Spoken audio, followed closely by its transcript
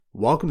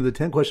Welcome to the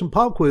 10-question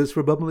pop quiz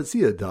for Bava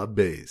Metzia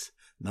base.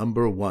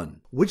 Number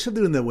 1. Which of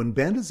the that when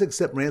bandits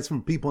accept ransom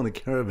from people in a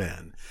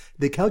caravan,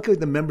 they calculate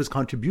the members'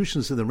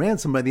 contributions to the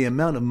ransom by the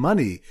amount of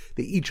money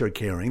they each are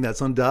carrying?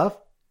 That's on Daf.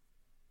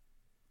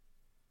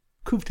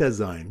 Kuf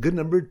Tezayin. Good.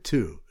 Number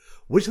 2.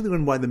 Which of the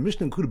why the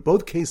Mishnah included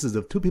both cases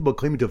of two people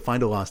claiming to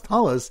find a lost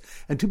talis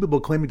and two people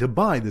claiming to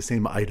buy the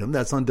same item?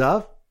 That's on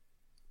Daf.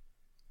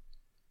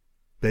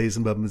 Beis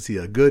and Bava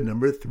Metzia. Good.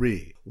 Number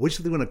 3. Which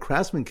of the when a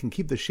craftsman can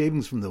keep the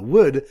shavings from the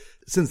wood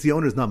since the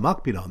owner is not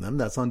makpid on them?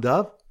 That's on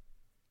Daf.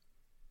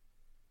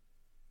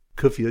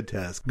 Kufiyah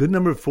task. Good.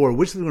 Number 4.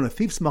 Which of the when a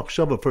thief's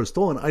machshava for a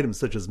stolen item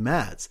such as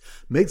mats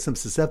makes them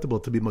susceptible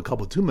to be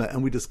makabel tuma?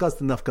 And we discussed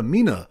the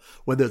nafkamina,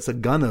 whether it's a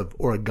ganav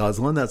or a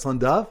gazlan. That's on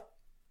Daf.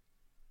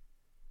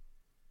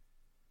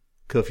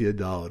 Kufiyah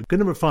dalad. Good.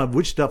 Number 5.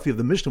 Which daf of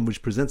the Mishnah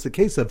which presents the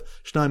case of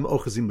shnaim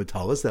ochazim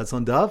metalis? That's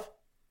on Daf.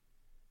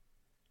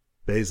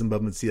 Beis and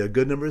Bava Metzia.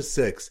 Good. Number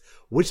 6.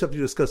 Which have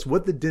you discussed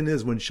what the din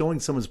is when showing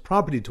someone's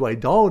property to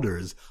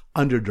idolaters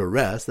under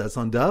duress? That's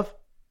on Daf.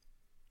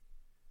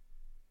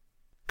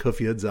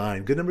 Kufiyah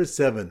Zayin. Good. Number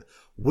 7.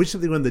 Which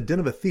have they when the din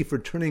of a thief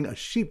returning a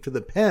sheep to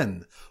the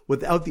pen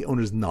without the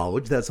owner's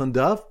knowledge? That's on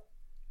Daf.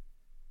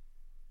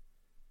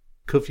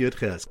 Kufiyah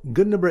Ches.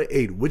 Good. Number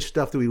 8. Which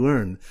stuff do we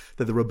learn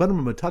that the Rabbanim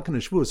are matakan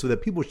shvuah so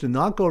that people should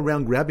not go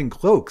around grabbing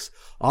cloaks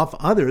off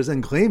others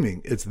and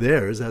claiming it's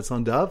theirs? That's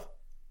on Daf.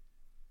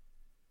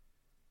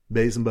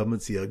 Beis and Bava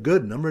Metzia.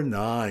 Good. Number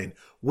 9.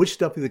 Which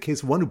stuff is the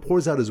case of one who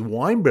pours out his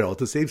wine barrel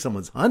to save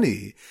someone's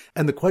honey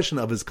and the question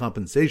of his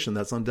compensation?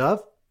 That's on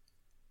Daf.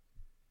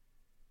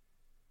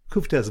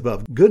 Kuftes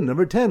above. Good.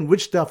 Number 10.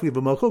 Which stuff we have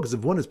a malchok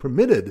if one is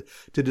permitted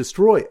to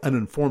destroy an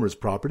informer's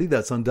property?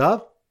 That's on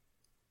Daf.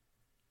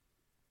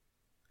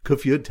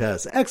 Kufiyud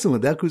Test.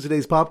 Excellent. That concludes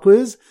today's pop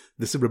quiz.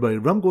 This is Rabbi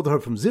Ram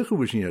Goldhar from Zichu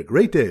wishing you a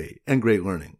great day and great learning.